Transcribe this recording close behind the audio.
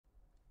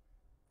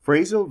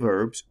phrasal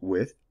verbs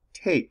with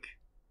take.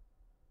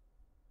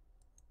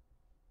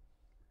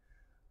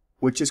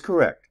 Which is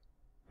correct?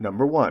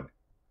 Number 1.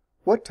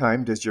 What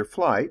time does your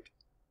flight?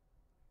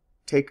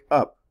 Take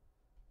up,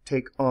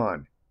 take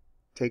on,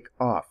 take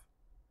off,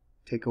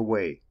 take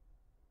away.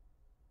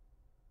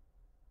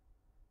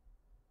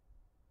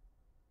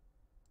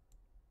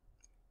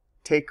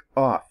 Take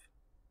off.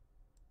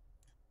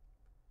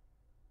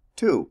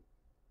 2.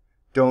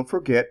 Don't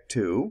forget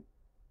to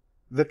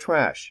the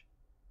trash.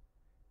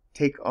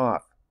 Take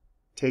off,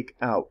 take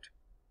out,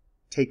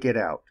 take it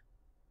out,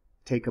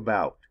 take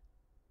about.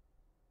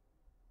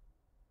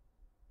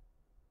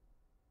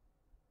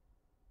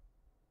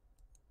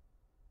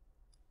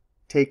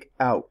 Take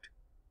out.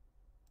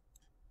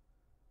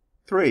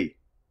 3.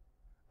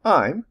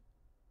 I'm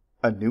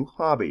a new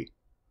hobby.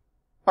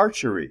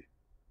 Archery.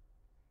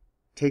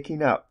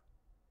 Taking up,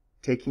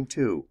 taking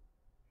to,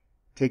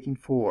 taking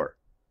for,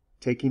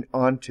 taking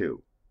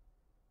onto.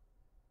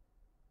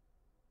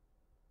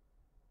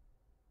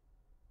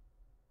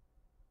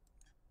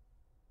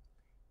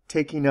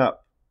 Taking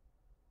up.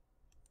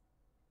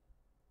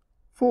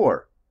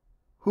 4.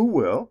 Who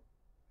will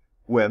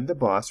when the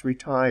boss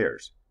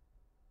retires?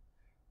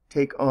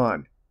 Take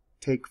on,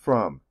 take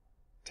from,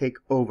 take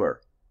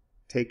over,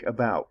 take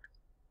about.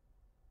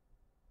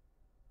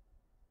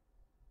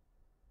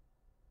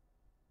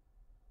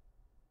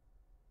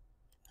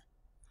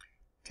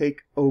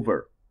 Take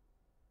over.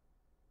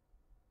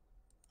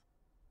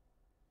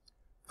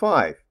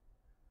 5.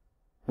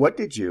 What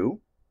did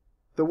you?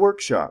 The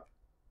workshop.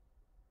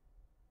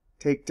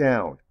 Take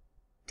down,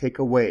 take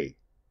away,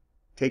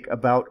 take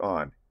about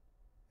on,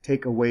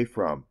 take away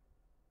from.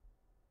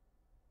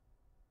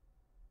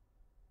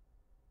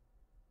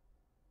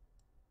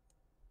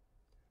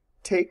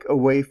 Take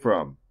away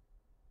from.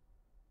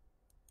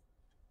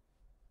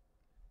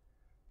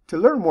 To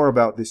learn more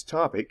about this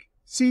topic,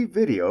 see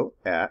video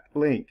at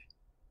link.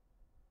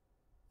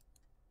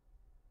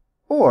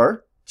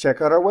 Or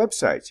check out our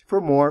websites for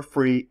more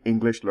free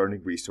English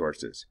learning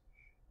resources,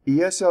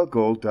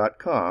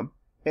 ESLgold.com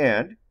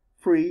and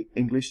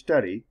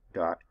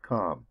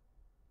FreeEnglishStudy.com.